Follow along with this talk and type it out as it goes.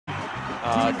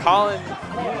Collin,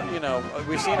 you know,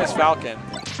 we've seen his Falcon.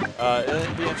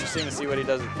 It'll be interesting to see what he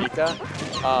does with Pika.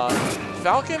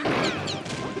 Falcon,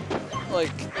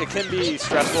 like, it can be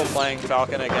stressful playing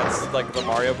Falcon against, like, the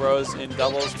Mario Bros in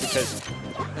doubles because,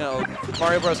 you know,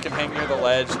 Mario Bros can hang near the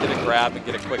ledge, get a grab, and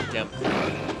get a quick gimp.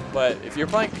 But if you're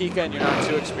playing Pika and you're not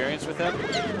too experienced with him,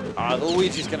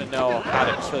 Luigi's going to know how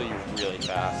to kill you really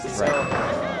fast. So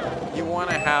you want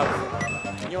to have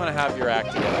your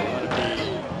act together. You want to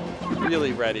be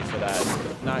really ready for that,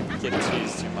 not get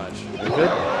teased too much.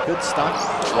 Good stock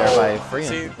there by Freean.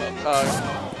 See,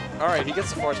 all right, he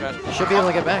gets the forward smash. Should be able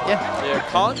to get back, yeah. Yeah,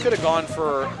 Collin could have gone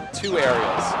for 2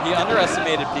 areas. He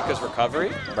underestimated Pika's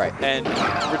recovery and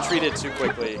retreated too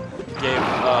quickly, gave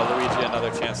Luigi another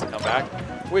chance to come back,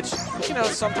 which, you know,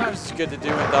 sometimes it's good to do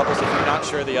in doubles if you're not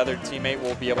sure the other teammate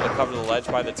will be able to cover the ledge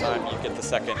by the time you get the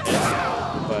second hit.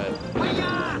 But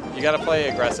you got to play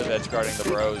aggressive edge guarding the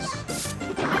bros.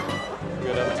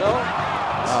 Good up tilt.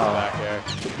 Back air.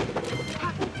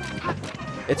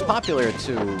 It's popular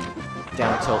to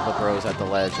down tilt the bros at the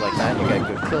ledge like that. You get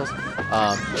good kills.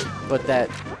 But that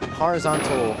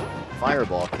horizontal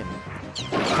fireball can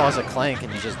cause a clank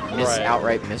and you just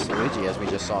outright miss Luigi, as we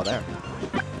just saw there.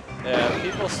 Yeah,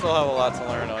 people still have a lot to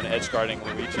learn on edge guarding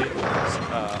Luigi.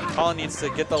 Collin needs to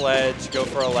get the ledge, go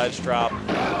for a ledge drop, you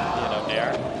know,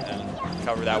 nair, and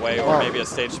cover that way, or maybe a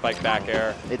stage spike back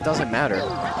air. It doesn't matter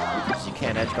because you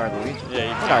can't edge guard Luigi. Yeah,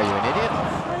 you What are you, an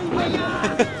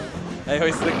idiot? I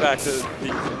always think back to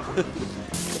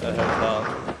the hotel.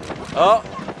 Oh!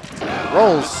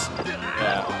 Rolls.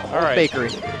 Yeah. All right. Bakery.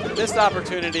 Missed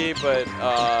opportunity, but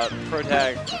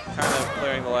Protag kind of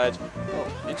clearing the ledge. Oh,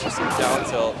 interesting down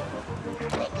tilt.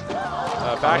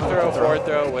 Back throw, forward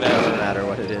throw, whatever. Doesn't matter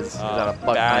what it is. Is that a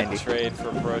buck bad 90? trade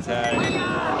for Protag.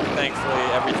 Thankfully,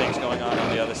 everything's going on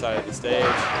the other side of the stage.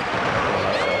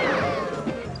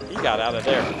 He got out of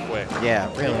there quick. Yeah,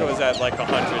 really. It was at like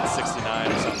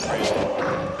 169 or something crazy.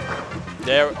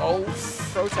 There, oh,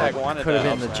 Protag wanted Could that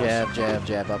have been up the smash.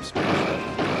 jab up smash.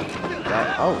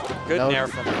 Good no. nair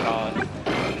from Collin.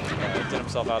 Get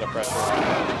himself out of pressure.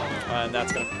 And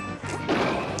that's going to... All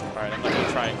right, I'm not going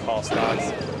to try and call stocks.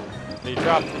 He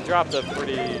dropped a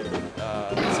pretty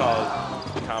solid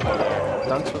combo there.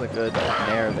 Dunks with a good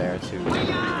nair there to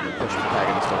push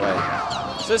Protagonist away.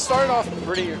 So it started off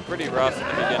pretty rough in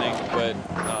the beginning, but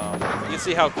you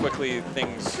see how quickly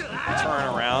things turn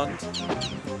around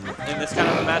in this kind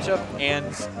of a matchup,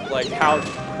 and like how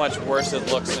much worse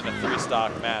it looks in a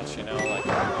 3-stock match. You know, like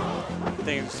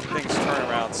things turn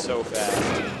around so fast.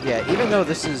 Yeah, even though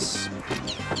this is,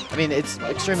 I mean, it's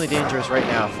extremely dangerous right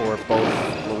now for both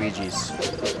Luigis,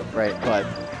 right? But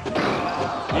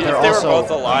if they were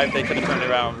both alive, they could have turned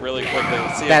around really quickly.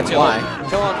 See, that's why.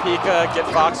 Kill on Pika, get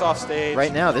Fox off stage.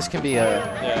 Right now, this can be a...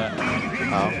 Yeah.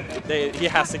 He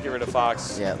has to get rid of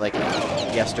Fox. Yeah, like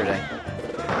yesterday.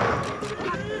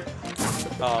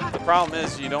 The problem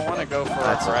is you don't want to go for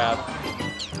a grab.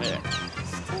 Yeah.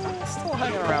 Still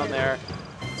hanging around there.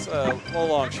 It's a little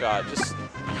long shot. Just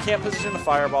you can't position the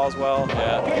fireball as well.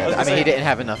 Yeah. I mean, he didn't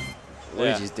have enough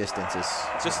Luigi's distances.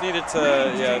 Just needed to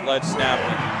ledge snap.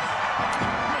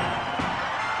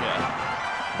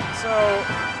 So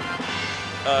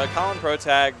Collin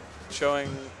Protag showing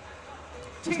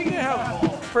he's gonna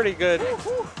have pretty good.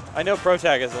 I know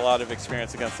Protag has a lot of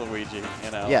experience against Luigi.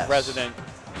 You know, resident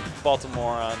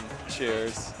Baltimore on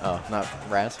Cheers. Oh, not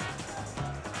Raz?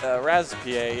 Raz is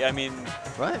PA. I mean,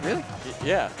 what? Really?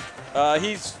 Yeah.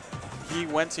 He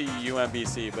went to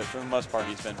UMBC, but for the most part,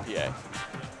 he's been PA.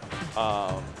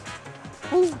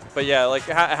 But yeah, like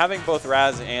having both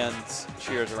Raz and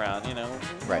Cheers around, you know,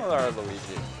 our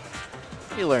Luigi.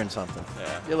 You learn something.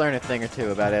 Yeah. You learn a thing or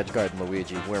two about edgeguard and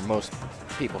Luigi, where most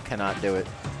people cannot do it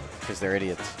because they're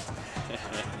idiots.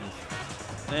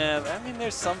 Yeah, I mean,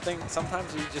 there's something.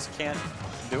 Sometimes you just can't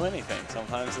do anything.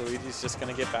 Sometimes Luigi's just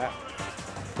gonna get back.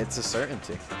 It's a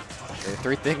certainty. There are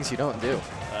 3 things you don't do.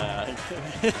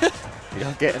 You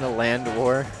don't get in a land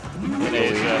war in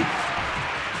Asia,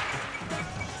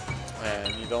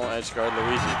 and you don't edgeguard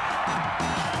Luigi.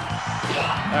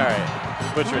 All right,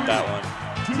 butchered that one.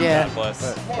 Yeah,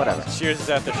 whatever. Cheers is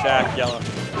at the shack yelling.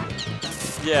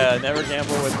 Yeah, never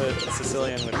gamble with a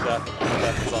Sicilian with death.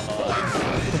 Death is on the line.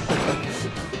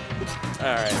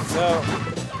 All right, so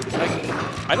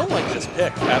I don't like this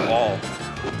pick at all.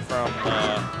 From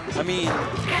I mean,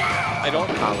 I don't.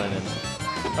 Collin and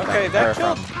okay,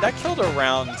 that killed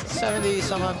around 70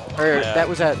 some odd. Or that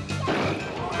was at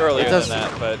earlier than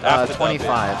that, but after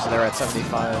 25, so they're at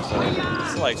 75, so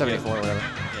it's like 74 or whatever.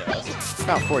 Yeah,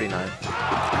 about 49.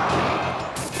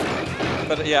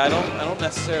 But yeah, I don't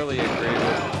necessarily agree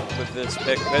with with this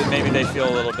pick. Maybe they feel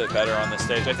a little bit better on this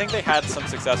stage. I think they had some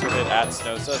success with it at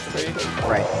Snowsa 3.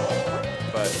 Right.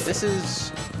 But this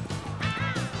is...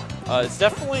 it's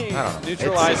definitely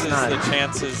neutralizes the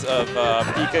chances of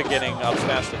Pika getting up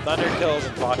smash to thunder kills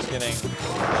and Fox getting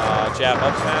jab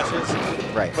up smashes.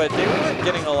 Right. But they weren't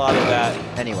getting a lot of that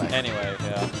anyway.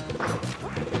 Yeah.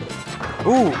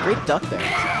 Ooh, great duck there.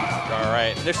 All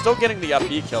right. They're still getting the up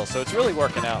B kill, so it's really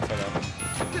working out for them.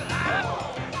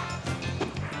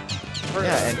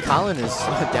 Yeah, and Collin is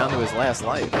down to his last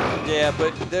life. Yeah,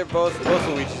 but they're both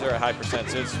Luigi's are at high percent,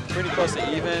 so it's pretty close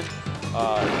to even.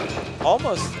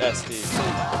 Almost SD.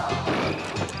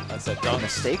 That's a dunk.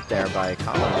 Mistake there by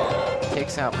Collin.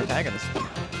 Takes out Protagonist.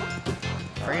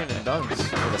 Freean and Dunks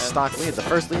with a stock lead. The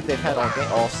first lead they've had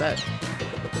all set.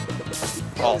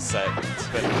 All set. It's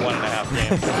been 1.5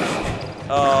 games.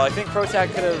 Oh, I think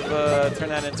Protag could have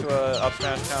turned that into a up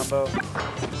smash combo.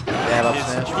 Yeah, up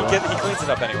smash. He cleans it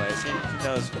up anyways. He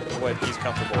knows what he's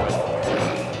comfortable with.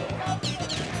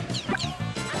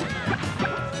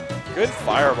 Good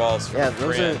fireballs from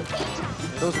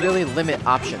those really limit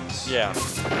options. Yeah.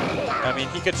 I mean,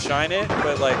 he could shine it,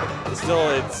 but like still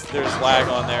there's lag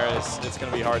on there. It's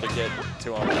going to be hard to get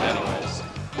to him anyways.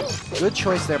 Good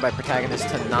choice there by Protagonist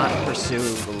to not pursue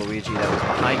the Luigi that was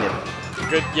behind him.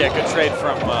 Good trade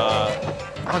from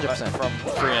 100% from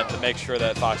Freean to make sure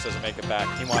that Fox doesn't make it back.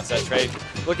 He wants that trade.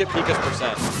 Look at Pika's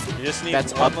percent. You just need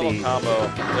one little combo.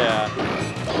 Yeah.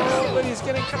 Oh, but he's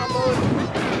getting comboed.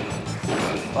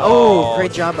 Oh,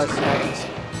 great job by Protagonist.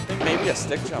 I think maybe a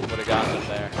stick jump would have gotten him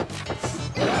there.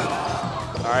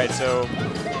 All right, so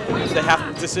they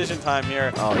have decision time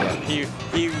here. Oh, yeah.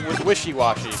 He was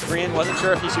wishy-washy. Freean wasn't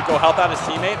sure if he should go help out his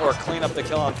teammate or clean up the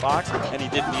kill on Fox, and he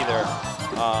did neither.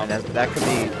 And that could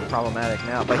be problematic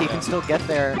now, but he can still get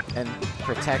there and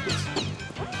protect.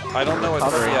 I don't know what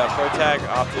Protag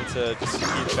opted to just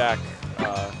keep back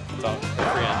Freean.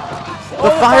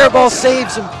 The fireball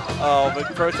saves him. Oh,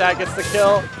 but Protag gets the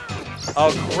kill.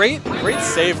 Oh, great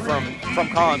save from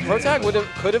Collin. Protag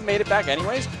could have made it back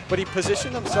anyways, but he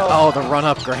positioned himself. Oh, the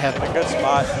run-up grab. A good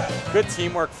spot. Good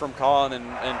teamwork from Collin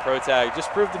and Protag. Just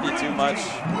proved to be too much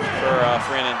for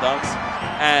Freean and Dunks.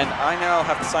 And I now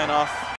have to sign off.